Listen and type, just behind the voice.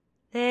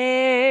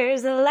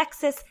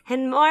Alexis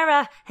and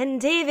Moira and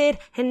David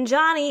and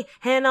Johnny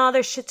and all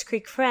their Schitt's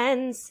Creek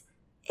friends.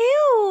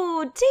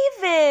 Ew,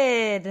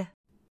 David!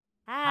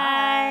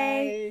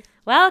 Hi.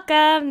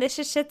 Welcome. This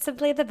is Shit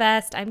Simply the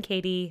Best. I'm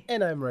Katie.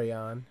 And I'm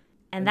Rayan.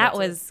 And that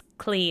was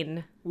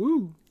clean.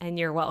 Woo. And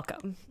you're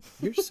welcome.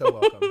 You're so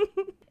welcome.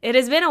 It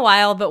has been a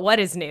while, but what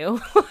is new?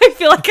 I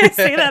feel like I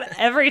say that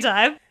every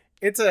time.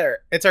 It's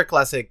our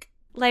classic.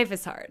 Life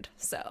is hard,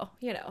 so,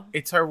 you know.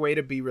 It's our way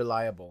to be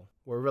reliable.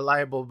 We're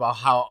reliable about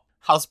how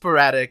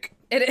sporadic.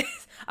 It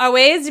is. Our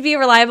way is to be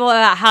reliable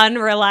about how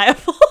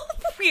unreliable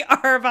we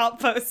are about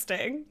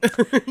posting.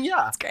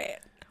 Yeah. It's great.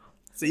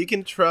 So you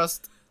can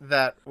trust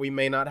that we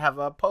may not have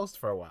a post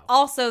for a while.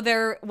 Also,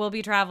 there will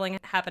be traveling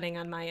happening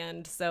on my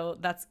end, so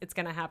it's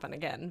going to happen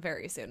again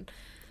very soon.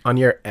 On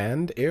your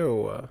end?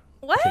 Ew.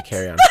 What? Okay,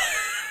 carry on.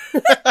 I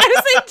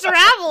was saying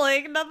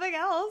traveling, nothing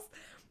else.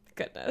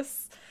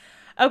 Goodness.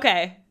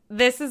 Okay,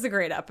 this is a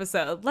great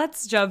episode.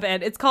 Let's jump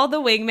in. It's called The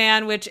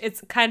Wingman, which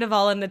it's kind of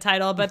all in the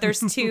title, but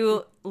there's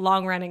two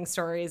long-running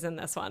stories in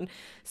this one.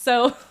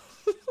 So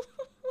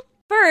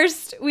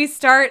first, we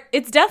start,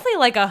 it's definitely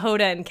like a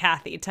Hoda and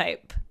Kathy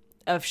type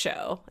of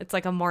show. It's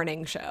like a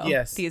morning show.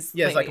 Yes.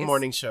 Yes, like a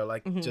morning show.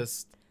 Like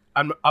just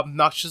an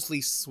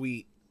obnoxiously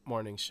sweet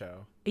morning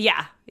show.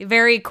 Yeah,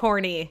 very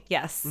corny,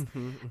 yes.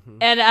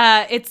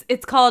 And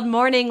it's called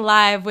Morning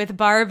Live with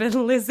Barb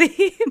and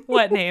Lizzie.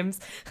 What names?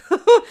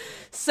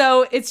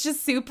 So it's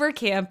just super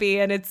campy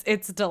and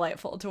it's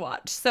delightful to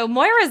watch. So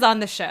Moira's on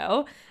the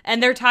show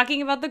and they're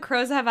talking about The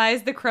Crows Have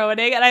Eyes, the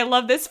Crowaning, and I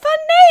love this fun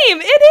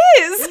name. It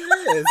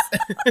is.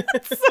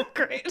 It's so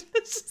great.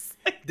 It's just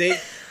like, they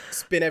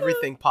spin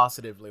everything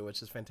positively,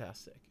 which is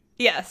fantastic.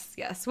 Yes,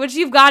 which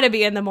you've got to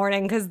be in the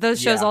morning because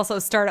those shows Yeah. also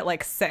start at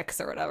like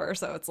 6 or whatever.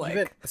 So it's like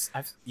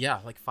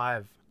like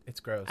 5. It's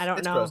gross. I don't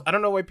it's know. Gross. I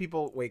don't know why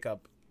people wake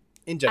up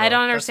in general. I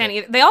don't understand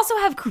either. They also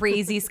have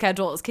crazy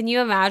schedules. Can you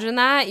imagine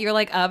that? You're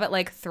like up at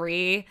like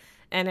 3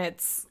 and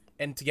it's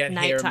and to get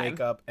nighttime. Hair,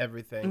 makeup,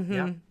 everything.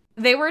 Yeah.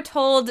 They were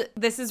told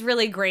this is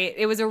really great.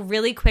 It was a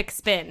really quick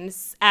spin.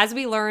 As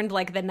we learned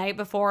like the night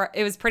before,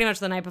 it was pretty much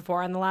the night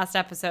before, and the last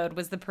episode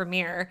was the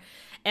premiere.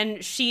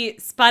 And she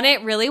spun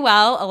it really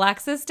well,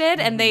 Alexis did,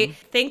 and they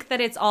think that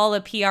it's all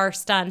a PR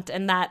stunt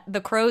and that the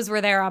crows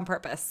were there on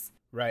purpose.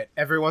 Right.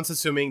 Everyone's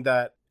assuming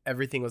that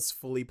everything was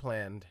fully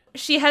planned.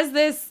 She has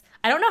this,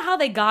 I don't know how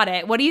they got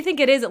it. What do you think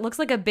it is? It looks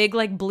like a big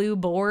like blue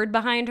board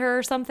behind her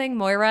or something,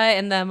 Moira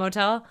in the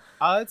motel.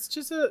 It's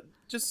just a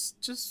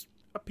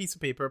piece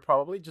of paper,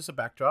 probably just a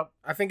backdrop.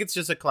 I think it's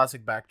just a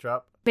classic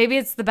backdrop. Maybe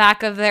it's the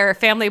back of their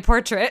family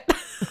portrait.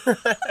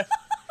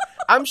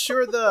 I'm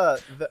sure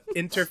the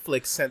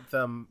Interflix sent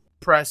them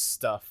press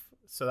stuff,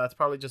 so that's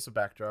probably just a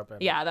backdrop.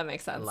 And Yeah, that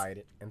makes sense. light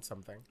it and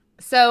something.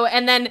 So,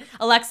 and then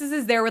Alexis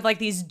is there with like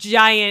these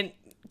giant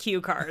cue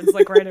cards,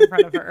 like right in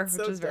front of her, So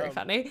which is very dumb.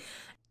 funny.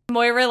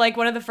 Moira, like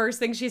one of the first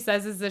things she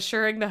says is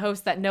assuring the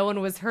host that no one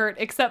was hurt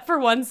except for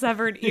one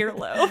severed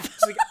earlobe.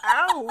 She's like,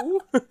 ow!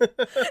 Yeah,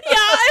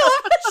 I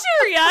love how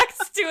she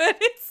reacts to it.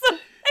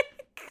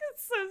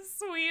 It's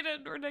so sweet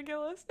and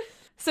ridiculous.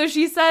 So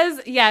she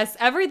says, yes,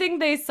 everything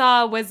they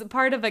saw was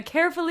part of a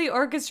carefully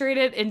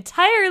orchestrated,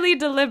 entirely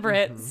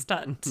deliberate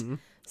stunt.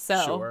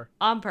 So, Sure.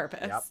 on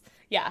purpose. Yep.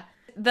 Yeah.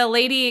 The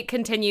lady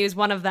continues,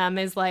 one of them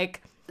is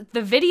like,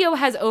 the video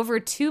has over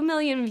 2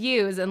 million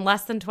views in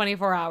less than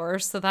 24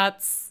 hours, so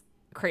that's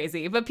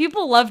crazy. But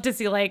people love to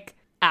see, like,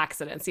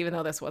 accidents, even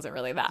though this wasn't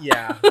really that.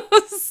 Yeah.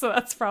 So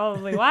that's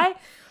probably why.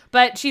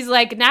 But she's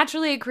like,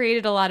 naturally, it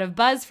created a lot of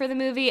buzz for the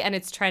movie, and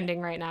it's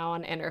trending right now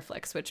on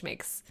Interflix, which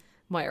makes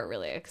Moira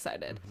really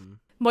excited.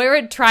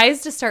 Moira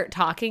tries to start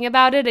talking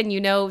about it, and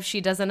you know she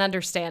doesn't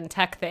understand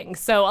tech things.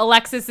 So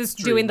Alexis is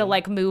doing the,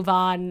 like, move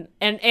on.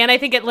 And I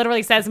think it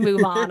literally says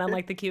move on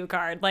like, the cue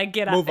card. Like,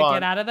 get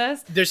out of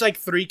this. There's like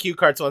 3 cue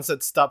cards. One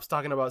said, stops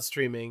talking about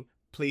streaming.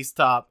 Please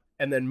stop.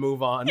 And then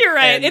move on. You're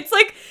right. And It's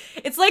like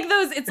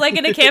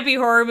in a campy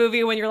horror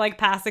movie when you're like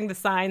passing the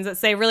signs that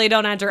say really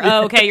don't enter.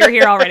 Oh, okay, you're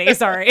here already.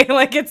 Sorry.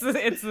 Like it's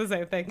the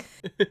same thing.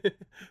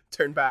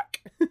 turn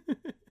back.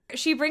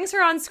 She brings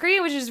her on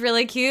screen, which is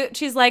really cute.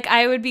 She's like,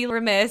 I would be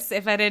remiss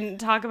if I didn't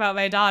talk about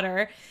my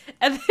daughter.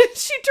 And then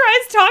she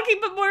tries talking,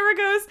 but Moira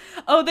goes,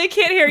 oh, they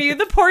can't hear you.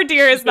 The poor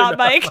dear is not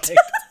mic'd.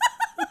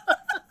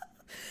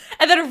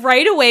 And then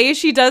right away,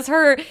 she does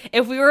her,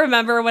 if we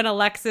remember when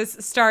Alexis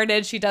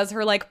started, she does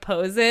her like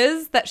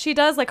poses that she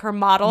does, like her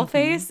model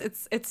face.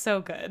 It's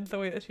so good, the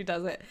way that she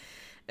does it.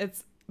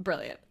 It's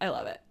brilliant. I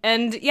love it.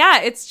 And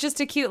yeah, it's just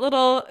a cute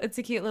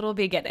little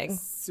beginning.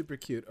 Super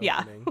cute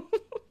Yeah. opening.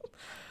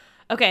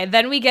 Okay,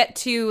 then we get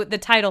to the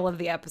title of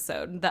the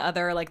episode, the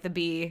other, like the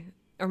B,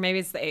 or maybe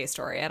it's the A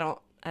story. I don't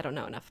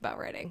know enough about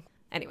writing.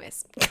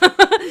 Anyways.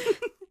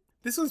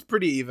 This one's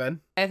pretty even.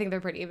 I think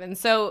they're pretty even.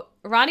 So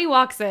Ronnie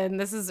walks in.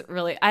 This is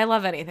really, I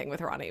love anything with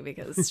Ronnie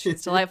because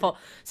she's delightful.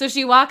 So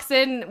she walks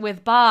in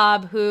with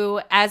Bob, who,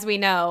 as we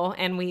know,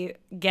 and we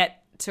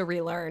get to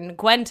relearn,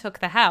 Gwen took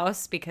the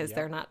house because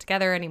they're not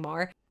together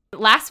anymore.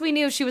 Last we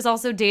knew, she was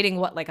also dating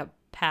like a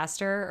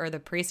pastor or the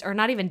priest, or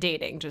not even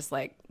dating, just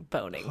like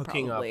boning,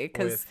 Hooking probably, up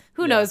because with-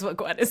 who knows what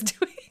Gwen is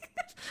doing.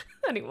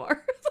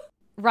 anymore.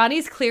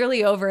 Ronnie's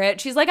clearly over it.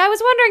 She's like, I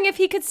was wondering if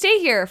he could stay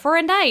here for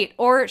a night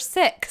or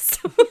 6.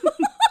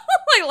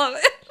 I love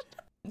it.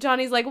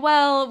 Johnny's like,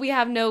 well, we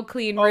have no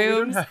clean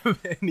rooms. We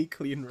don't have any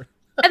clean rooms.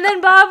 And then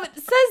Bob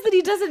says that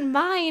he doesn't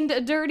mind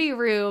a dirty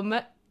room.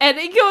 And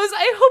he goes,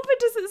 I hope it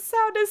doesn't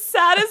sound as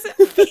sad as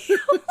it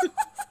feels.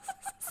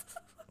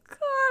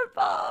 God,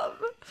 Bob.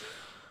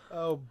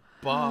 Oh,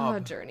 Bob. Oh,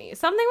 Journey.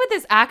 Something with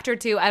this actor,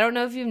 too. I don't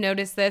know if you've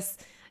noticed this.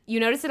 You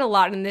notice it a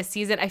lot in this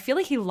season. I feel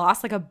like he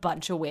lost like a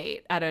bunch of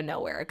weight out of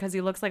nowhere because he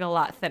looks like a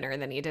lot thinner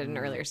than he did in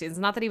earlier seasons.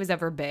 Not that he was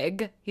ever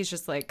big. He's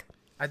just like...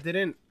 I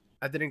didn't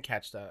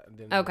catch that.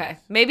 Okay.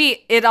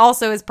 Maybe it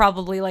also is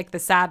probably like the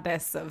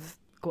sadness of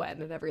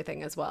Gwen and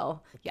everything as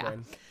well. Yeah.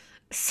 Gwen.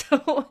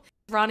 So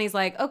Ronnie's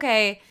like,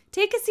 okay,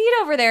 take a seat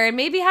over there and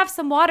maybe have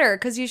some water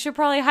because you should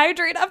probably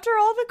hydrate after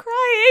all the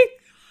crying.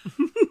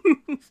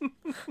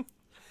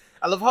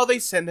 I love how they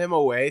send him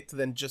away to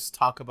then just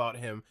talk about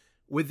him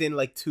within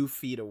like 2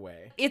 feet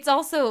away. It's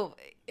also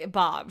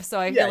Bob, so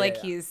I feel like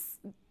he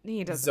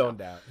doesn't zoned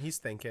know. out. He's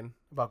thinking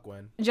about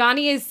Gwen.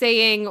 Johnny is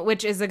saying,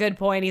 which is a good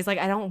point, he's like,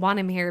 I don't want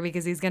him here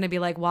because he's going to be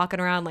like walking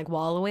around like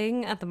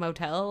wallowing at the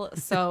motel.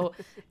 So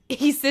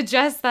he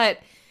suggests that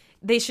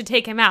they should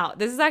take him out.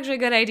 This is actually a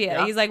good idea.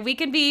 Yeah. He's like, we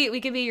can be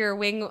your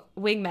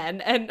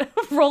wingmen. And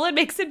Roland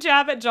makes a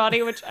jab at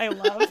Johnny, which I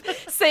love,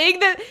 saying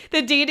that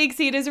the dating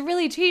scene has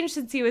really changed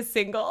since he was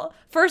single.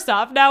 First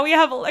off, now we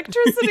have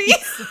electricity.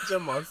 He's such a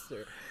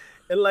monster.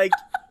 And like,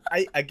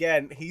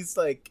 he's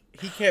like,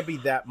 he can't be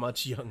that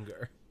much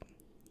younger.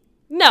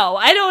 No,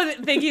 I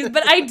don't think he's,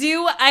 but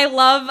I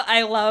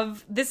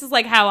love, this is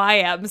like how I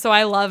am. So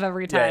I love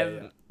every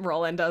time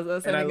Roland does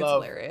this. And I think it's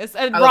hilarious.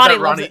 And I Ronnie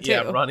love loves it too.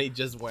 Yeah, Ronnie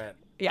just went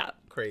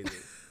crazy.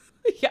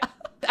 Yeah.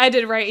 I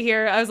did right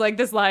here. I was like,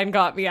 this line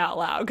got me out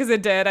loud because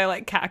it did. I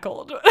like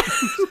cackled.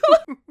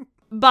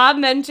 Bob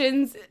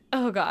mentions,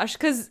 oh gosh,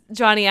 because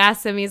Johnny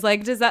asks him, he's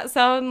like, does that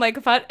sound like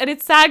fun? And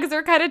it's sad because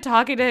they're kind of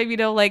talking to him, you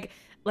know, like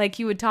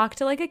you would talk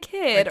to like a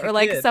kid or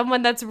like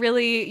someone that's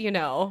really, you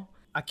know.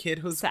 A kid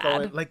who's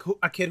sad.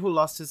 a kid who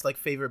lost his like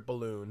favorite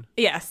balloon.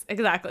 Yes,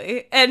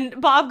 exactly. And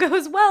Bob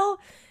goes,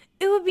 well,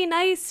 it would be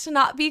nice to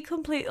not be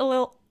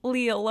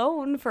completely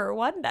alone for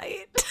one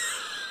night.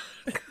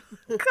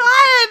 God,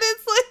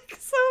 it's like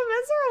so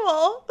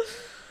miserable.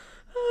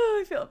 Oh,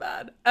 I feel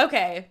bad.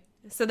 Okay,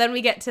 so then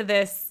we get to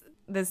this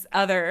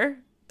other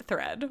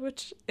thread,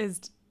 which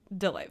is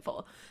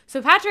delightful.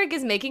 So Patrick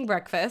is making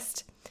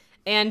breakfast.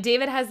 And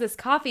David has this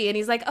coffee and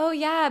he's like, oh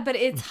yeah, but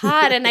it's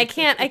hot and I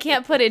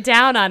can't put it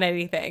down on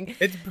anything.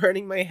 It's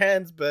burning my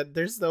hands, but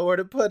there's nowhere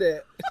to put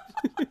it.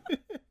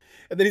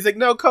 And then he's like,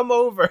 no, come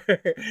over.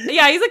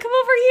 Yeah, he's like, come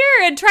over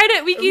here and try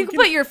to, you can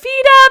put your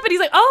feet up. And he's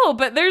like, oh,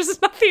 but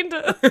there's nothing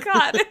to,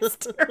 God, it's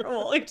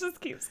terrible. He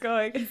just keeps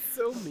going. It's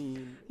so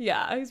mean.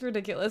 Yeah, he's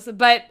ridiculous.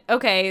 But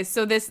okay,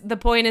 so the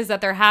point is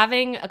that they're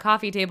having a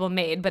coffee table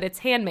made, but it's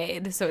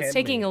handmade. So it's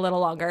taking a little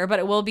longer, but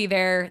it will be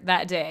there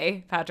that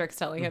day. Patrick's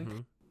telling him. Mm-hmm.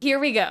 Here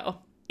we go.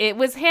 It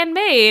was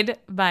handmade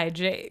by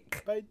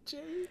Jake.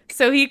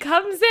 So he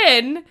comes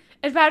in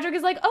and Patrick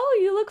is like, oh,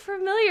 you look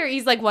familiar.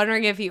 He's like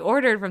wondering if he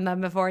ordered from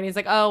them before. And he's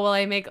like, oh, well,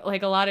 I make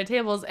like a lot of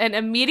tables. And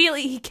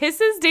immediately he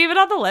kisses David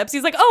on the lips.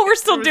 He's like, oh, we're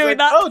still doing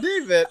that. Oh,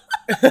 David.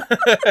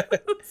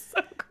 It's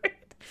so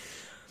great.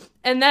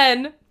 And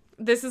then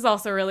this is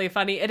also really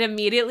funny. It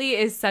immediately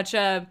is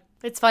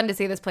it's fun to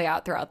see this play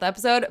out throughout the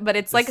episode, but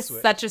it's like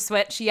such a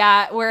switch.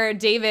 Yeah, where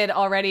David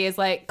already is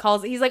like,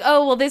 he's like,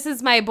 oh, well, this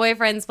is my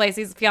boyfriend's place.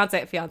 He's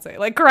fiance,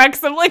 like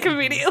corrects him like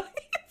immediately.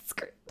 It's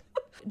great.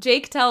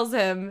 Jake tells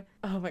him,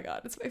 oh my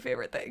God, it's my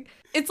favorite thing.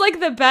 It's like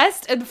the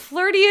best and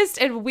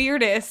flirtiest and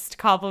weirdest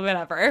compliment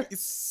ever.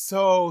 It's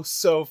so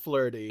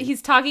flirty.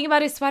 He's talking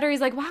about his sweater. He's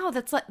like, wow,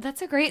 that's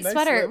a great nice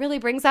sweater. Lip. It really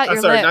brings out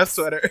your sorry, lips. Not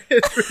sweater.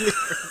 It really brings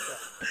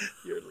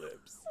out your lips.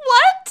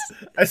 What?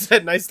 I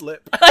said nice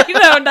lip. I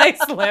know,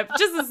 nice lip.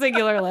 Just a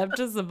singular lip.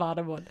 Just the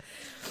bottom one.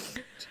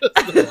 Just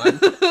the one.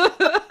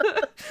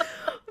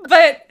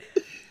 But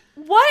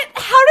what?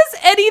 How does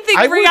anything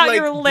bring out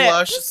your lips? I would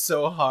blush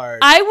so hard.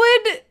 I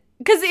would,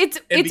 because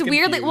it's weirdly,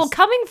 confused. well,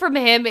 coming from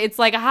him, it's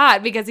like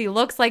hot because he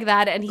looks like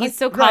that and he's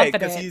so confident.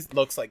 Right, because he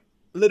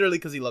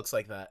looks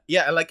like that.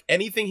 Yeah, and like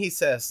anything he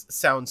says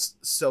sounds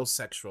so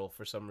sexual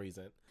for some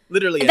reason.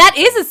 Literally. That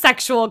is a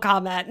sexual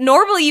comment.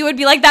 Normally you would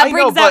be like, that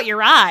brings out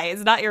your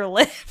eyes, not your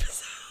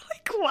lips.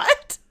 Like,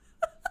 what?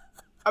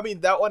 I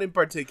mean, that one in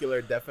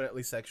particular,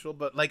 definitely sexual,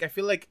 but like, I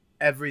feel like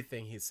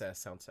everything he says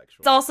sounds sexual.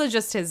 It's also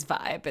just his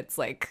vibe. It's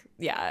like,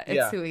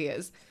 it's who he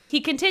is.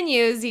 He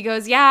continues, he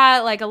goes,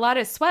 yeah, like a lot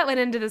of sweat went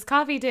into this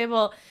coffee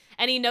table.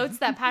 And he notes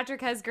that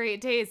Patrick has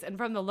great taste. And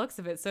from the looks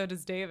of it, so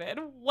does David.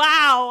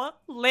 Wow.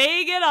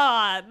 Laying it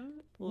on.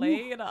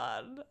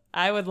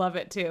 I would love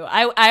it too.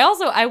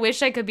 I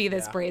wish I could be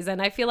this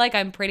brazen. I feel like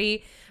I'm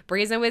pretty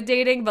brazen with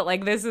dating, but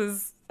like this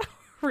is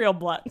real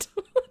blunt.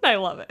 I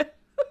love it.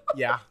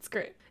 Yeah. It's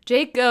great.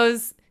 Jake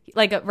goes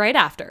like right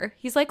after.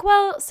 He's like,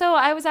 well, so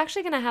I was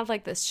actually going to have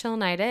like this chill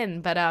night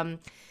in, but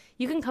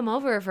you can come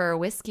over for a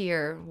whiskey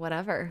or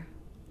whatever.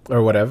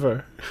 Or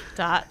whatever. ...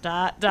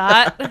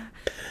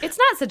 It's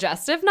not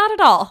suggestive. Not at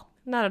all.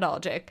 Not at all,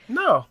 Jake.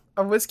 No,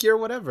 a whiskey or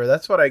whatever.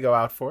 That's what I go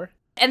out for.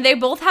 And they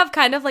both have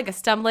kind of like a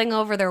stumbling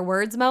over their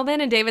words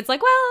moment. And David's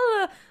like,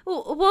 well,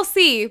 we'll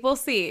see. We'll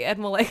see. And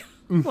we'll like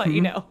let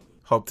you know.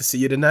 Hope to see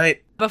you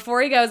tonight.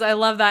 Before he goes, I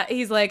love that.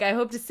 He's like, I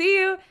hope to see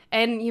you.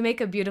 And you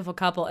make a beautiful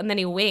couple. And then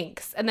he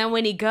winks. And then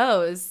when he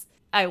goes,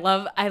 I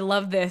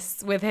love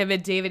this with him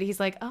and David. He's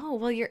like, oh,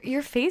 well,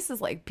 your face is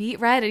like beet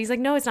red. And he's like,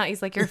 no, it's not.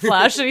 He's like, you're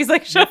flushed. And he's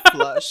like, shut up.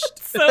 Flushed.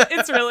 So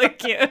it's really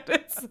cute.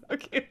 It's so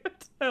cute.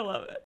 I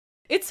love it.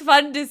 It's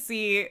fun to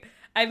see.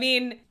 I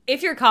mean,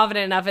 if you're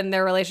confident enough in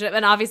their relationship,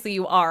 and obviously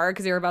you are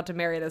because you're about to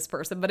marry this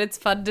person, but it's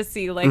fun to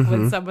see like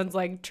when someone's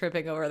like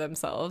tripping over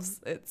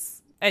themselves.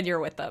 And you're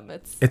with them.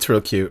 It's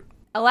real cute.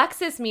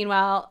 Alexis,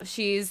 meanwhile,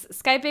 she's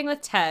Skyping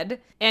with Ted,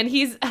 and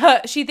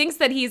she thinks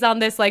that he's on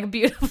this like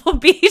beautiful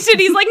beach, and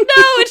he's like,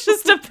 no, it's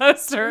just a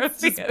poster.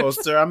 It's just a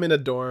poster. I'm in a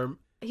dorm.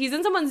 He's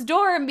in someone's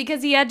dorm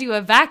because he had to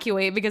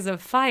evacuate because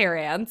of fire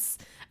ants.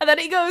 And then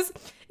he goes,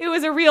 it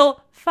was a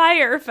real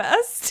fire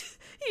fest.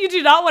 You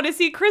do not want to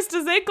see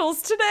Krista's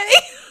ankles today.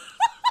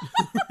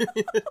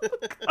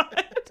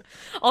 God.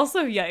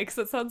 Also, yikes,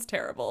 that sounds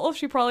terrible.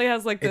 She probably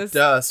has like this. It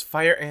does.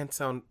 Fire ants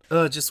sound,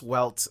 just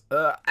welt.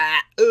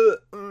 I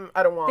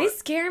don't want. They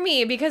scare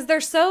me because they're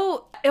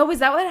so, is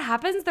that what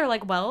happens? They're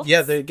like welts?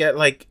 Yeah, they get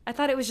like. I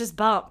thought it was just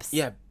bumps.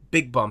 Yeah,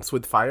 big bumps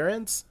with fire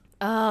ants.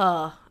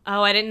 Oh,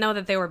 I didn't know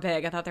that they were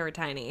big. I thought they were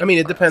tiny. I mean,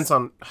 it depends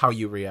on how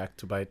you react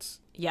to bites.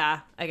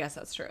 Yeah, I guess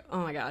that's true. Oh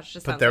my gosh,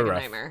 just But sounds they're like rough.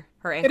 a nightmare.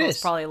 Her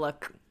ankles probably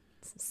look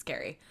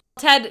scary.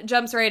 Ted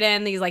jumps right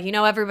in. He's like,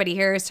 everybody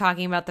here is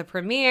talking about the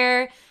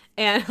premiere.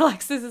 And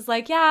Alexis is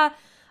like, yeah,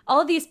 all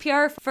of these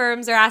PR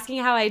firms are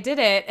asking how I did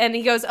it. And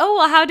he goes, oh,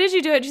 well, how did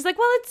you do it? And she's like,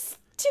 well, it's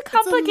too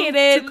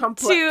complicated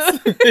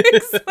to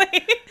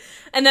explain.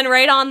 And then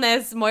right on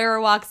this,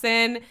 Moira walks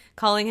in,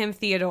 calling him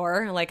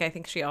Theodore, like I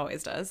think she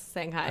always does,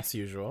 saying hi. As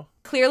usual.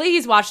 Clearly,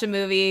 he's watched a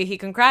movie. He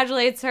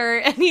congratulates her.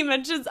 And he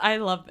mentions, I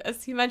love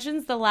this, he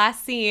mentions the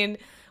last scene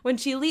when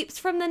she leaps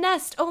from the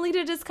nest only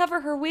to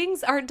discover her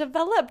wings aren't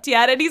developed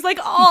yet. And he's like,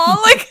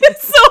 oh, like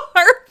it's so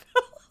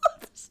heartfelt.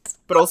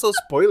 But also,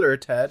 spoiler,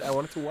 Ted, I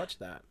wanted to watch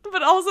that.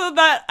 But also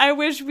that I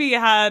wish we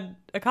had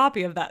a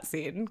copy of that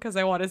scene because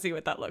I want to see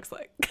what that looks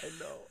like. I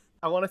know.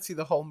 I want to see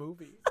the whole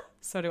movie.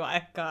 So do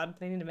I. God,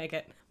 they need to make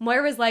it.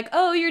 Moira's like,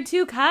 oh, you're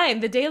too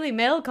kind. The Daily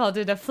Mail called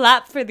it a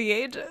flap for the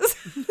ages.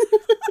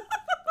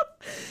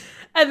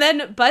 And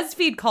then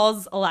BuzzFeed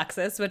calls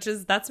Alexis,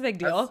 that's a big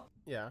deal.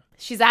 Yeah.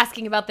 She's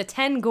asking about the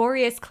 10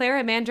 goriest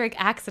Clara Mandrake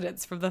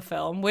accidents from the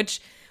film,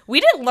 which we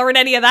didn't learn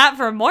any of that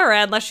from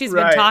Moira unless she's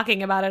been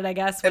talking about it, I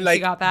guess, when she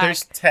got back.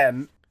 There's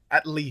 10,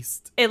 at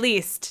least. At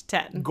least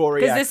 10.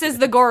 Gory because this is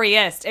the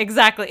goriest,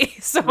 exactly.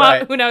 So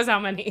who knows how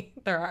many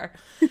there are.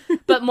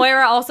 But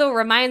Moira also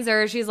reminds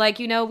her, she's like,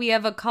 we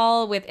have a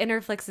call with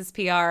Interflix's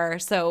PR,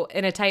 so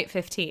in a tight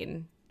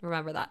 15.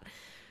 Remember that.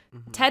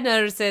 Mm-hmm. Ted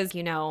notices,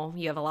 you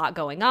have a lot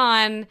going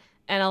on.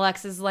 And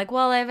Alexis is like,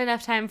 well, I have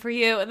enough time for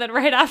you. And then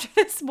right after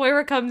this,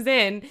 Moira comes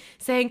in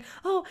saying,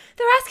 oh,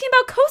 they're asking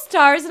about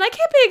co-stars, and I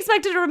can't be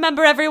expected to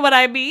remember everyone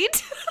I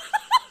meet.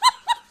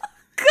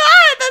 God,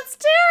 that's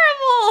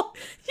terrible.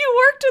 You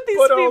worked with these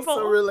people. But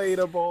also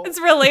relatable. It's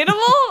relatable?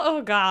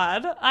 Oh,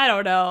 God. I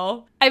don't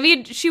know. I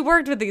mean, she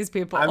worked with these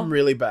people. I'm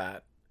really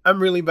bad. I'm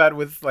really bad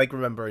with,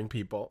 remembering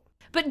people.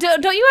 But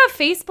don't you have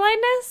face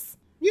blindness?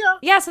 Yeah.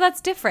 Yeah, so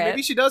that's different.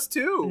 Maybe she does,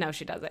 too. No,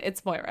 she doesn't.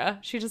 It's Moira.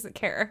 She doesn't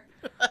care.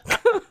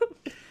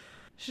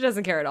 She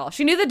doesn't care at all.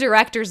 She knew the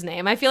director's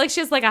name. I feel like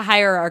she has a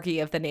hierarchy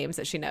of the names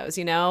that she knows,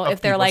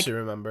 if they're she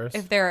remembers.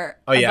 If they're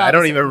Oh yeah, I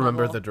don't even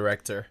remember the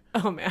director.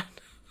 Oh man.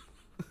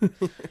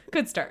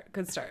 Good start.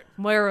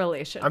 Moira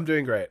relation. I'm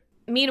doing great.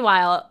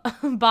 Meanwhile,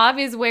 Bob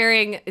is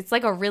wearing, it's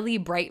like a really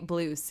bright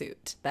blue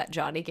suit that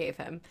Johnny gave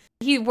him.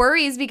 He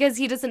worries because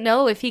he doesn't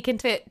know if he can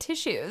fit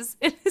tissues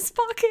in his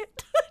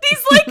pocket.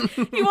 He's like,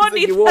 you won't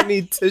need you won't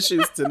need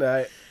tissues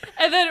tonight.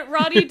 And then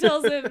Ronnie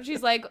tells him,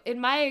 she's like, in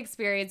my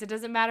experience, it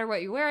doesn't matter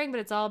what you're wearing, but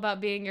it's all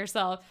about being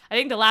yourself. I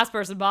think the last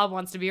person Bob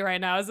wants to be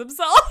right now is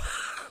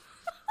himself.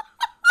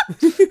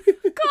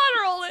 God,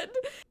 Roland.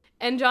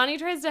 And Johnny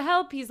tries to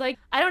help. He's like,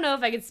 I don't know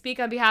if I can speak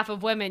on behalf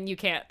of women. You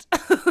can't.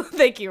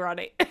 Thank you,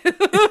 Ronnie.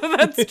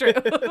 That's true.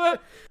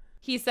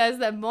 He says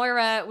that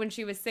Moira, when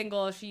she was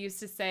single, she used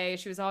to say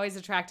she was always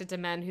attracted to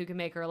men who can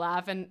make her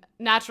laugh. And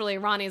naturally,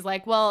 Ronnie's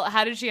like, well,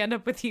 how did she end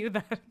up with you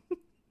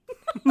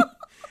then?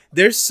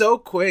 They're so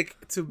quick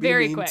to be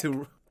Very mean quick.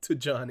 to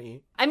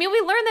Johnny. I mean, we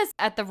learned this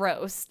at the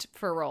roast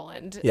for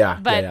Roland. Yeah.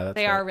 But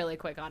they are really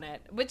quick on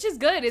it, which is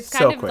good. It's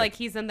kind of quick. like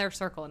he's in their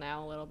circle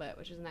now a little bit,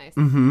 which is nice.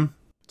 Mm-hmm.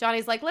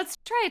 Johnny's like, let's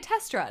try a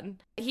test run.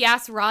 He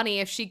asks Ronnie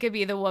if she could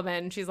be the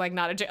woman. She's like,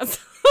 not a chance.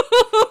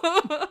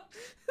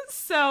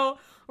 So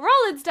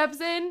Roland steps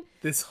in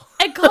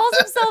and calls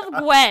himself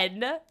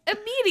Gwen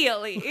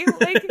immediately.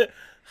 Like,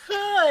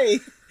 hi,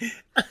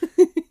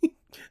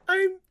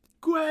 I'm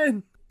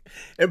Gwen.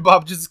 And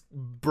Bob just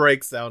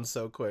breaks down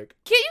so quick.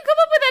 Can't you come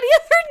up with any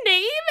other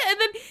name? And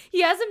then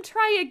he has him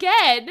try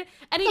again.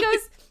 And he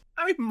goes,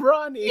 I'm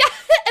Ronnie. yeah,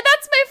 and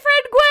that's my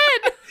friend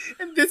Gwen.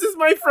 And this is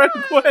my friend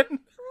Gwen.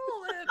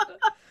 Roland.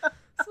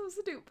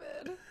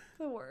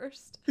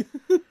 worst.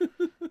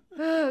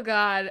 Oh,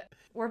 God.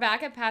 We're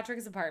back at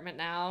Patrick's apartment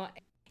now.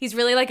 He's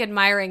really like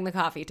admiring the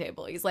coffee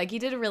table. He's like, you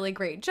did a really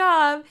great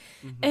job.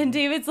 Mm-hmm. And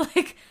David's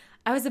like,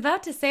 I was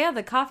about to say how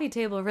the coffee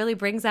table really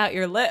brings out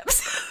your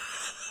lips.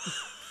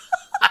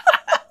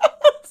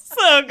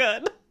 So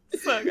good.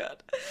 So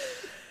good.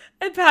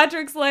 And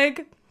Patrick's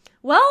like,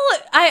 well,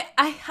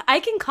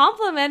 I can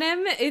compliment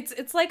him.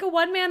 It's like a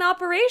one-man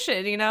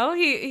operation, you know?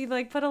 He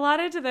like put a lot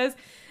into this.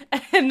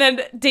 And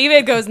then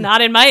David goes,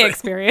 not in my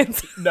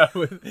experience. No,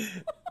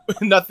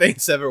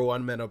 nothing's ever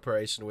one-man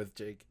operation with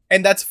Jake.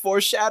 And that's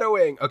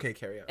foreshadowing. Okay,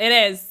 carry on. It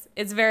is.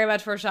 It's very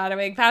much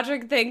foreshadowing.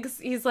 Patrick thinks,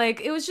 he's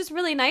like, it was just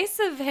really nice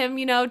of him,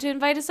 you know, to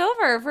invite us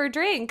over for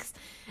drinks.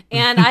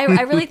 And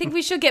I really think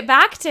we should get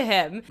back to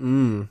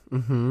him.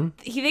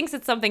 He thinks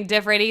it's something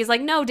different. He's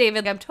like, no,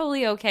 David, I'm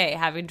totally okay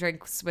having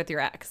drinks with your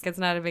ex. It's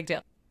not a big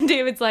deal.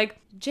 David's like,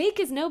 Jake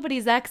is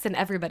nobody's ex and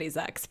everybody's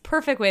ex.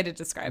 Perfect way to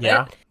describe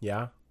it.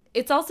 Yeah.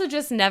 It's also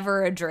just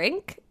never a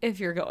drink if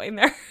you're going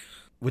there.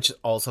 Which is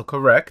also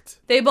correct.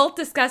 They both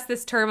discuss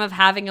this term of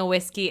having a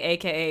whiskey,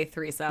 aka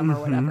threesome, or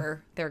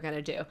whatever they're going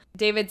to do.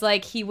 David's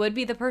like, he would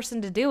be the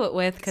person to do it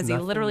with because he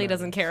literally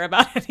doesn't care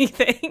about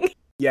anything.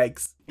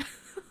 Yikes.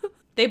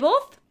 They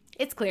both,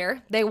 it's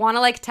clear, they want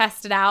to like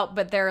test it out,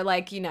 but they're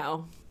like, you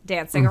know,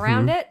 dancing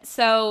around it.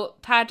 So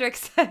Patrick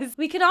says,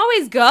 we can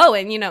always go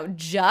and, you know,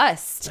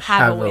 just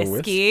have a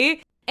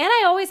whiskey. And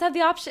I always have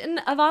the option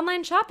of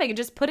online shopping and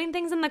just putting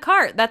things in the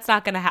cart. That's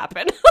not going to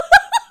happen.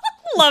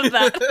 Love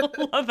that.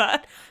 Love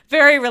that.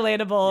 Very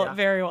relatable. Yeah.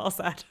 Very well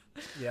said.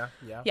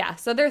 Yeah.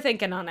 So they're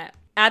thinking on it.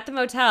 At the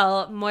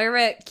motel,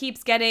 Moira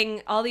keeps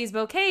getting all these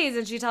bouquets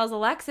and she tells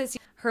Alexis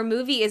her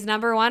movie is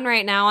 #1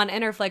 right now on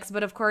Interflix,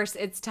 but of course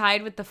it's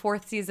tied with the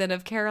 4th season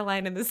of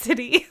Caroline in the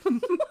City.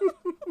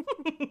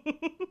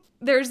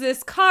 There's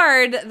this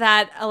card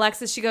that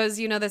Alexis, she goes,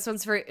 you know, this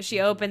one's for,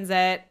 she opens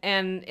it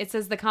and it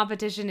says the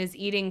competition is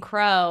eating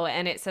crow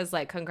and it says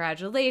like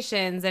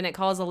congratulations and it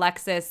calls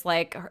Alexis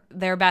like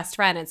their best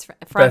friend. It's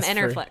from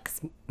Interflix.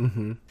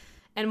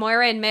 And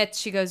Moira admits,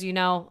 she goes, you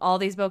know, all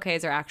these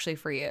bouquets are actually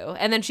for you.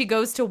 And then she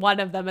goes to one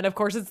of them and of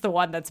course it's the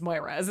one that's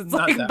Moira's. It's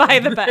not like by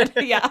the bed.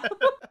 Yeah.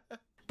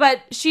 But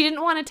she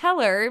didn't want to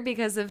tell her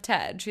because of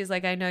Ted. She's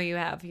like, I know you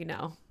have, you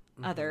know,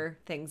 other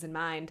things in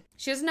mind.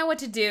 She doesn't know what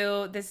to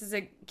do. This is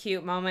a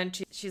cute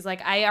moment. She's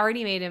like, I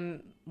already made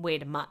him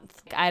wait a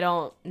month. I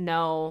don't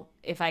know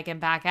if I can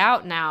back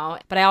out now,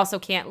 but I also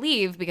can't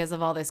leave because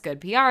of all this good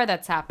PR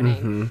that's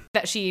happening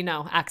that she, you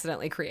know,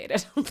 accidentally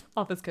created.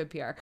 All this good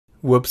PR.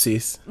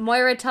 Whoopsies.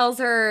 Moira tells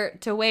her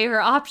to weigh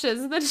her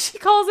options, and then she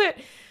calls it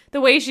the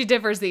way she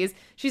differs these.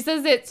 She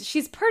says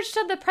she's perched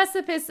on the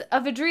precipice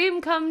of a dream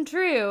come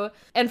true.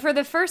 And for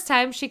the first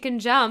time, she can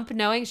jump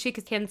knowing she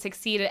can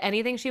succeed at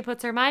anything she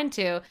puts her mind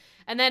to.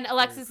 And then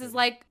Alexis is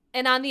like,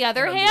 and on the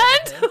other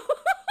hand?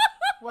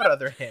 What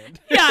other hand?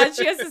 Yeah,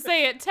 she has to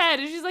say it, Ted.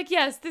 And she's like,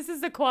 yes, this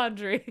is a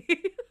quandary.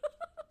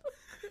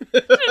 She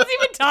doesn't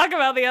even talk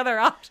about the other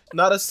option.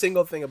 Not a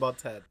single thing about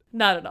Ted.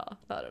 Not at all.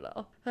 Not at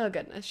all. Oh,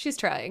 goodness. She's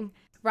trying.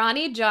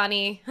 Ronnie,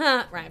 Johnny,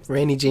 rhymes.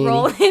 Rainy Janie.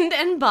 Roland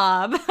and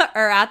Bob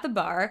are at the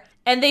bar,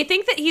 and they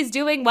think that he's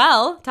doing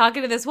well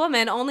talking to this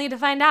woman, only to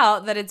find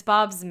out that it's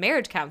Bob's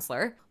marriage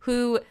counselor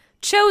who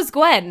chose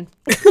Gwen,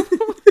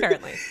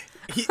 apparently.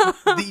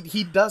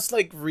 He does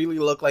like really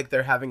look like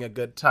they're having a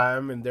good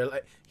time, and they're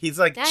like, he's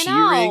like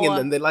cheering, and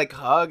then they like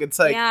hug. It's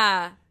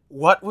like,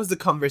 what was the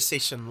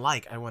conversation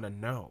like? I want to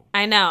know.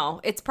 I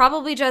know. It's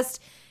probably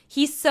just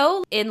he's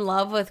so in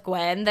love with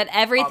Gwen that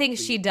everything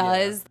she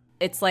does,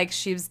 it's like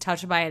she's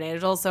touched by an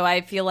angel. So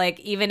I feel like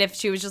even if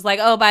she was just like,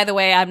 oh, by the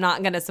way, I'm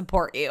not going to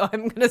support you,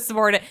 I'm going to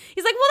support it.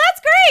 He's like, well,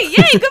 that's great.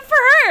 Yay, good for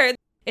her.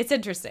 It's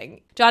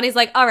interesting. Johnny's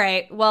like, all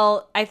right,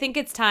 well, I think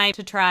it's time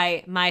to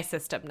try my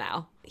system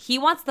now. He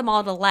wants them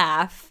all to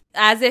laugh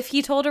as if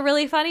he told a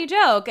really funny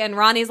joke. And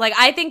Ronnie's like,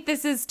 I think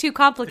this is too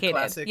complicated.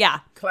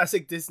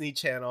 Classic Disney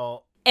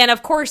Channel. And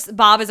of course,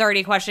 Bob is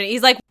already questioning.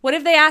 He's like, what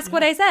if they ask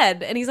what I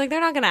said? And he's like,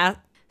 they're not going to ask.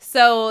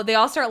 So they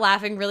all start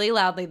laughing really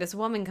loudly. This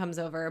woman comes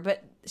over,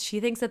 but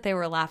she thinks that they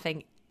were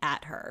laughing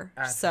at her.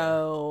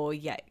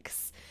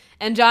 Yikes.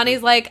 And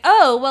Johnny's like,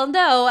 oh, well,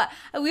 no,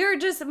 we were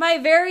just, my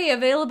very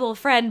available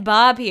friend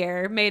Bob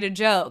here made a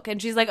joke.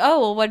 And she's like, oh,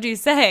 well, what'd you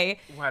say?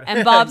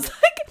 And Bob's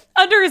like,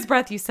 under his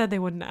breath, you said they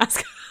wouldn't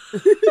ask.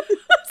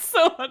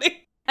 So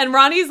funny. And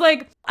Ronnie's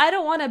like, I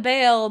don't want to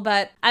bail,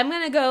 but I'm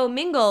going to go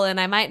mingle and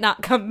I might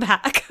not come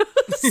back.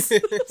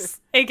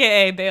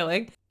 AKA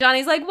bailing.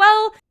 Johnny's like,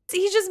 well,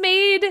 he just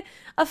made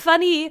a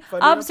funny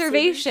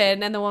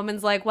observation. And the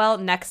woman's like, well,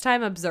 next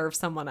time observe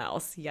someone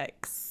else.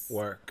 Yikes.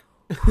 Work.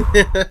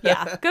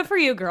 Yeah, good for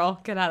you, girl.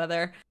 Get out of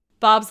there.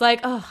 Bob's like,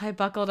 oh, I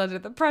buckled under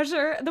the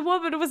pressure. The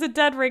woman was a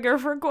dead ringer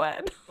for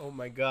Gwen. Oh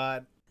my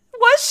God.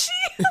 Was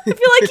she? I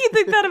feel like he'd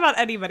think that about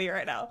anybody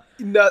right now.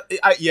 No,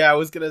 I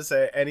was going to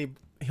say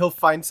he'll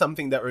find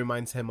something that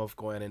reminds him of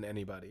Gwen in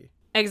anybody.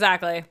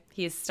 Exactly.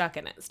 He's stuck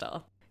in it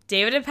still.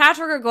 David and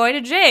Patrick are going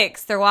to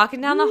Jake's. They're walking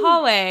down the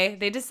hallway.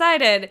 They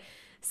decided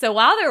So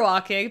while they're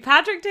walking,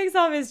 Patrick takes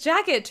off his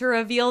jacket to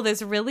reveal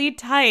this really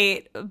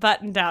tight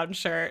button-down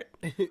shirt.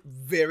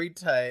 Very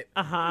tight.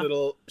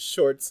 Little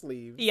short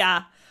sleeves.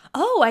 Yeah.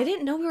 Oh, I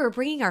didn't know we were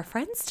bringing our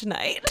friends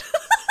tonight.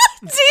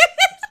 David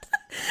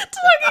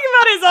talking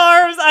about his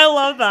arms. I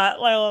love that.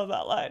 I love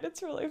that line.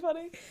 It's really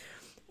funny.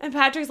 And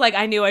Patrick's like,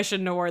 I knew I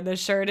shouldn't have worn this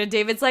shirt. And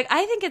David's like,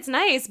 I think it's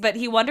nice, but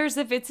he wonders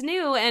if it's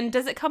new. And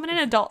does it come in an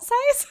adult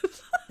size?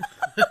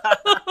 He's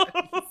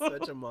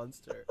such a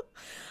monster.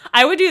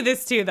 I would do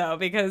this too, though,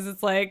 because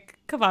it's like,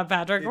 come on,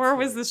 Patrick, where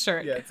was this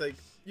shirt? Yeah, it's like,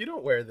 you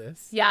don't wear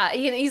this. Yeah,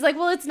 he's like,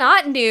 well, it's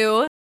not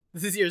new.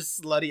 This is your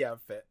slutty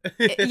outfit.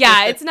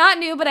 Yeah, it's not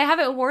new, but I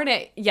haven't worn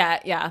it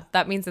yet. Yeah,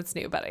 that means it's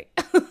new, buddy.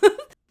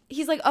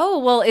 He's like, oh,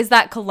 well, is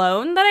that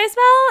cologne that I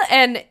smell?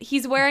 And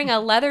he's wearing a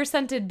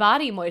leather-scented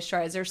body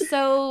moisturizer,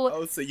 so...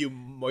 Oh, so you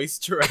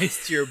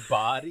moisturized your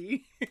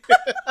body?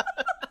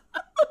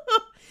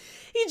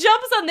 He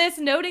jumps on this,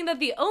 noting that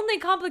the only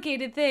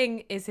complicated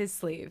thing is his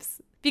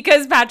sleeves.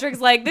 Because Patrick's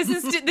like, this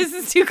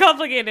is too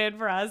complicated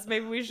for us.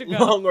 Maybe we should go.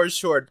 Long or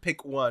short,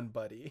 pick one,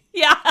 buddy.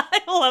 Yeah,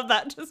 I love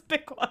that. Just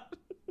pick one.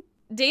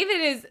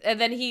 David is, and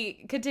then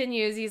he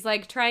continues, he's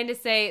like trying to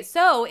say,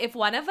 so if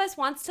one of us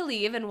wants to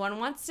leave and one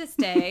wants to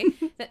stay,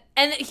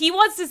 and he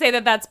wants to say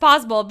that that's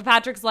possible, but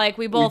Patrick's like,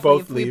 we both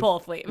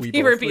leave.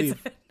 He repeats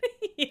it.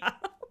 Yeah.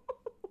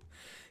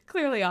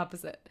 Clearly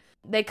opposite.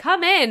 They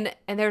come in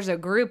and there's a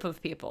group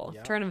of people,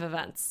 turn of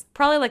events,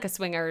 probably like a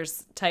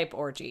swingers type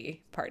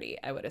orgy party,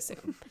 I would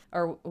assume,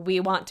 or we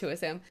want to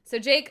assume. So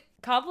Jake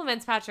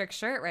compliments Patrick's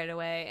shirt right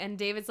away, and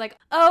David's like,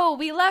 oh,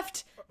 we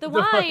left the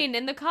wine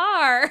in the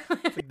car.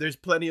 There's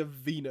plenty of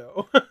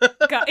vino.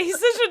 God, he's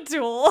such a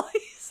tool.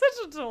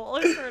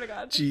 I swear to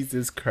God.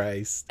 Jesus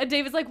Christ. And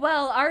David's like,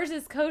 well, ours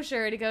is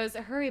kosher. And he goes,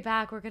 hurry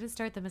back. We're going to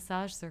start the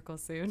massage circle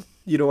soon.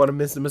 You don't want to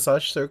miss the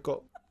massage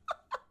circle.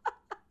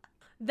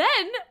 Then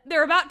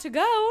they're about to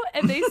go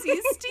and they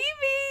see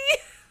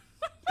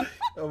Stevie.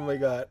 Oh my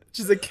God.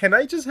 She's like, can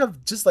I just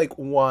have just like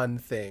one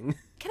thing?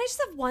 Can I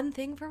just have one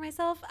thing for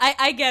myself?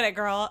 I get it,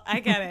 girl.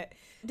 I get it.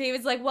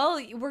 David's like,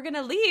 well, we're going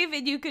to leave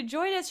and you could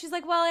join us. She's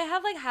like, well, I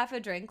have like half a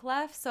drink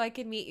left so I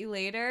can meet you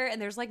later. And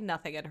there's like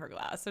nothing in her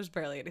glass. There's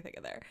barely anything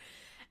in there.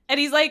 And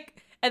he's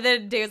like, and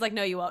then David's like,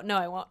 no, you won't. No,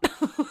 I won't. No,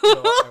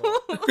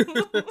 I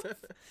won't.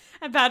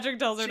 And Patrick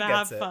tells her to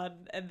have fun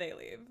and they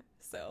leave.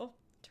 So,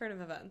 turn of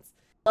events.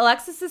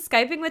 Alexis is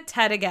Skyping with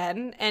Ted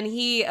again and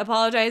he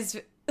apologized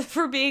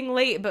for being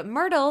late, but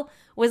Myrtle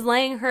was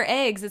laying her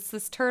eggs. It's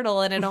this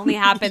turtle, and it only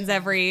happens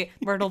every...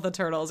 Myrtle the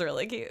turtle is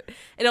really cute.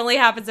 It only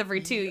happens every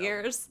 2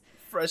 years.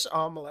 Fresh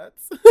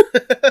omelets. Yeah,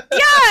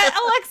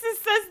 Alexis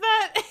says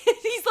that.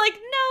 He's like,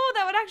 no,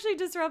 that would actually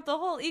disrupt the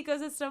whole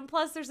ecosystem.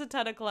 Plus, there's a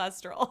ton of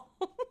cholesterol.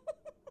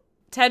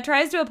 Ted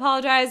tries to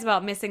apologize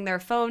about missing their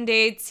phone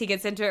dates. He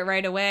gets into it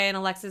right away, and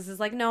Alexis is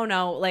like,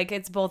 no, like,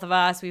 it's both of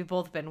us. We've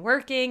both been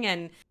working,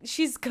 and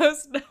she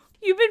goes, no.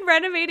 You've been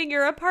renovating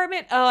your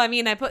apartment? Oh, I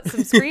mean, I put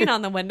some screen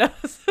on the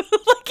windows.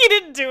 Like, he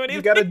didn't do anything.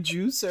 You got a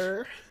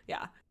juicer.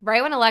 Yeah.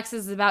 Right when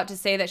Alexis is about to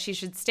say that she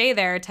should stay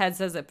there, Ted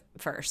says it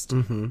first.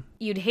 Mm-hmm.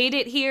 You'd hate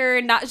it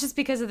here, not just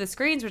because of the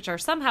screens, which are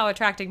somehow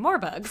attracting more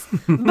bugs,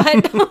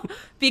 but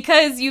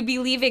because you'd be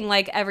leaving,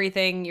 like,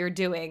 everything you're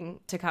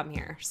doing to come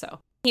here. So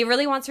he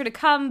really wants her to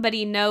come, but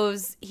he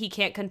knows he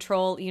can't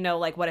control,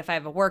 like, what if I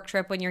have a work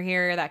trip when you're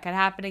here? That could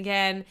happen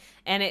again.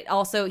 And it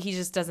also, he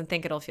just doesn't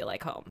think it'll feel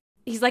like home.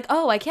 He's like,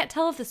 oh, I can't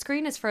tell if the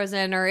screen is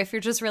frozen or if you're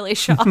just really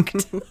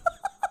shocked.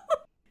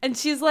 And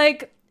she's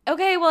like,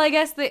 okay, well, I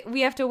guess that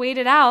we have to wait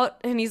it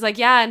out. And he's like,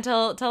 yeah,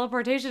 until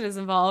teleportation is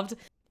involved.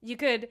 You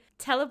could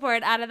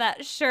teleport out of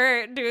that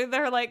shirt, do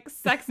their, like,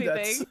 sexy thing.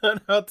 That's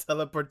not how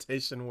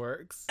teleportation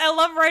works. I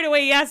love right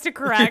away he has to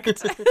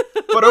correct.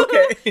 But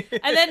okay.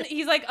 And then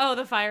he's like, oh,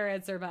 the fire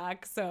ants are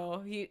back.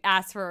 So he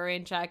asks for a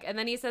rain check. And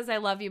then he says, I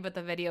love you, but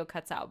the video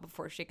cuts out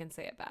before she can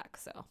say it back.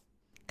 So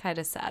kind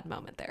of sad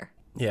moment there.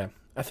 Yeah,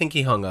 I think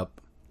he hung up.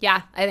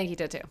 Yeah, I think he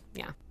did too.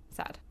 Yeah,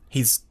 sad.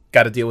 He's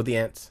got to deal with the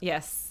ants.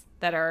 Yes,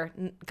 that are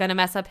going to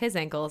mess up his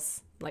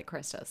ankles like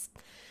Chris does.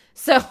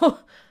 So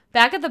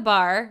back at the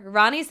bar,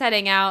 Ronnie's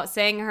heading out,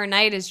 saying her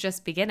night is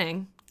just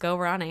beginning. Go,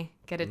 Ronnie.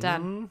 Get it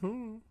done.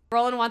 Mm-hmm.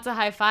 Roland wants a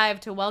high five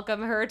to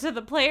welcome her to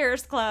the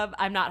Players Club.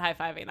 I'm not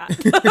high-fiving that.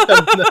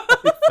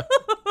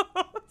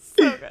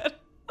 So good.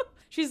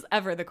 She's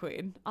ever the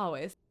queen.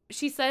 Always.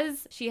 She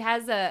says she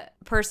has a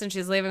person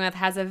she's living with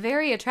has a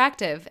very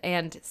attractive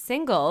and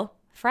single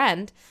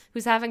friend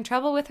who's having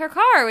trouble with her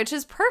car, which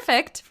is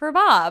perfect for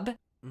Bob,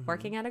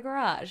 working at a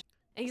garage.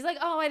 And he's like,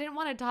 oh, I didn't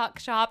want to talk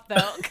shop, though.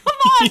 Come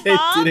on,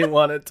 Bob. He didn't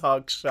want to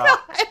talk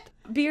shop. God.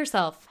 Be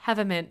yourself. Have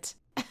a mint.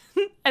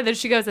 And then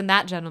she goes, and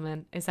that,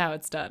 gentleman, is how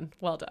it's done.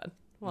 Well done.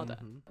 Well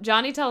done.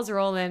 Johnny tells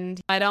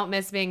Roland, I don't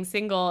miss being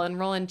single, and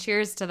Roland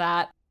cheers to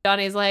that.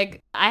 Johnny's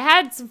like, I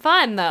had some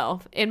fun,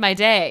 though, in my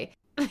day.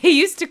 He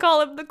used to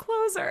call him the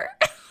closer.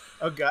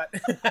 Oh, God.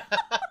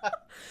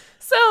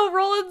 So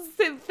Roland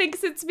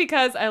thinks it's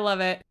because, I love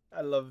it.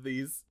 I love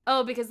these.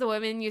 Oh, because the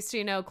women used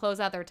to, close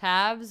out their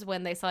tabs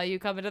when they saw you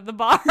come into the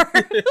bar.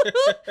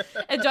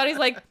 And Johnny's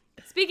like,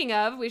 Speaking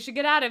of, we should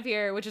get out of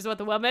here, which is what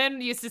the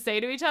woman used to say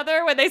to each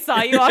other when they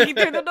saw you walking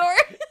through the door.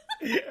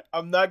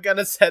 I'm not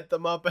gonna set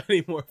them up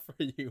anymore for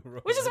you,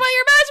 Roland. Which is what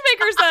your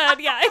matchmaker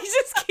said. Yeah, he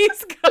just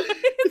keeps going.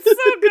 It's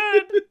so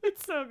good.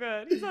 It's so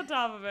good. He's on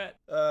top of it.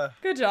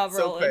 Good job, so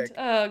Roland. Quick.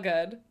 Oh,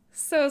 good.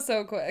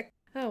 So quick.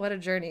 Oh, what a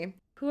journey.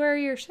 Who are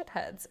your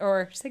shitheads?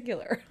 Or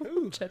singular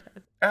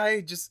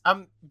shitheads?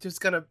 I'm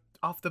just gonna,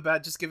 off the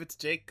bat, just give it to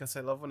Jake, because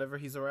I love whenever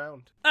he's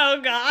around.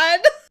 Oh, God.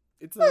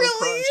 It's a little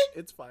crush.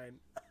 It's fine.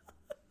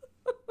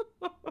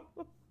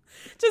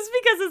 Just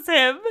because it's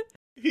him?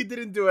 He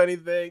didn't do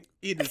anything.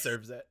 He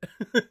deserves it.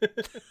 He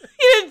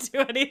didn't do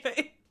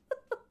anything.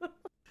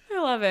 I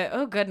love it.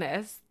 Oh,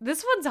 goodness.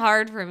 This one's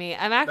hard for me.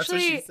 I'm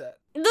actually... That's what she said.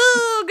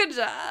 No, good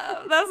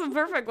job. That was a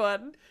perfect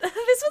one.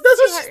 This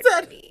one's too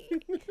hard for me.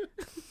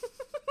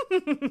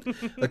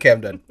 Okay,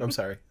 I'm done. I'm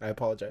sorry. I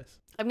apologize.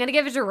 I'm going to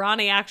give it to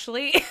Ronnie,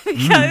 actually,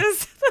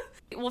 because...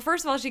 Well,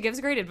 first of all, she gives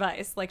great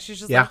advice. Like, she's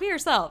just like, be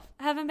yourself,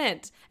 have a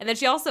mint. And then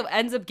she also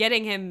ends up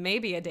getting him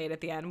maybe a date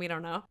at the end. We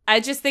don't know. I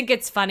just think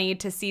it's funny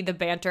to see the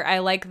banter. I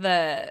like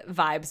the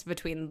vibes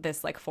between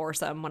this, like,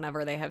 foursome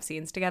whenever they have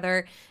scenes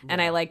together. Yeah.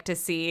 And I like to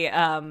see,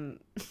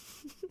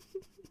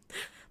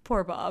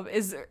 poor Bob.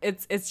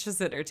 It's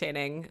just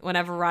entertaining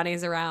whenever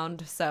Ronnie's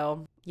around.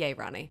 So, yay,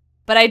 Ronnie.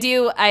 But I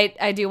do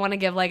want to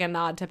give, like, a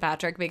nod to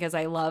Patrick because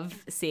I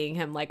love seeing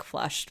him, like,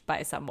 flushed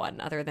by someone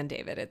other than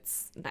David.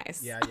 It's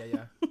nice. Yeah.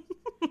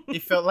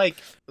 It felt like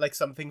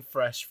something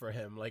fresh for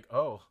him. Like,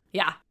 oh.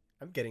 Yeah.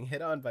 I'm getting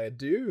hit on by a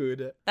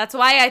dude. That's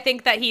why I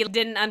think that he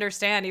didn't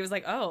understand. He was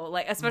like, oh,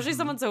 like, especially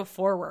someone so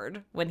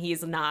forward when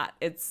he's not.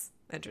 It's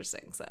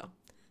interesting. So,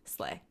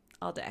 slay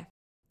all day.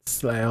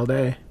 Slay all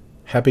day.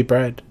 Happy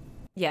Pride.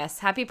 Yes.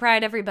 Happy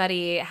Pride,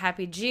 everybody.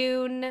 Happy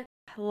June.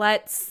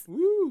 Let's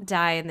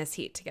die in this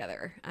heat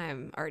together.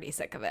 I'm already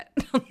sick of it.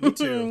 Me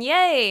too.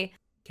 Yay.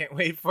 Can't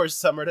wait for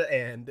summer to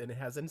end, and it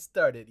hasn't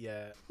started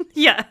yet.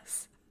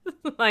 Yes.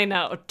 I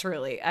know,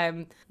 truly.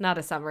 I'm not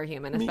a summer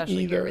human,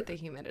 especially here with the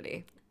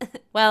humidity.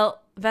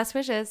 Well, best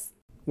wishes.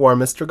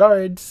 Warmest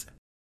regards.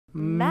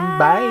 Bye.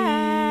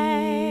 Bye.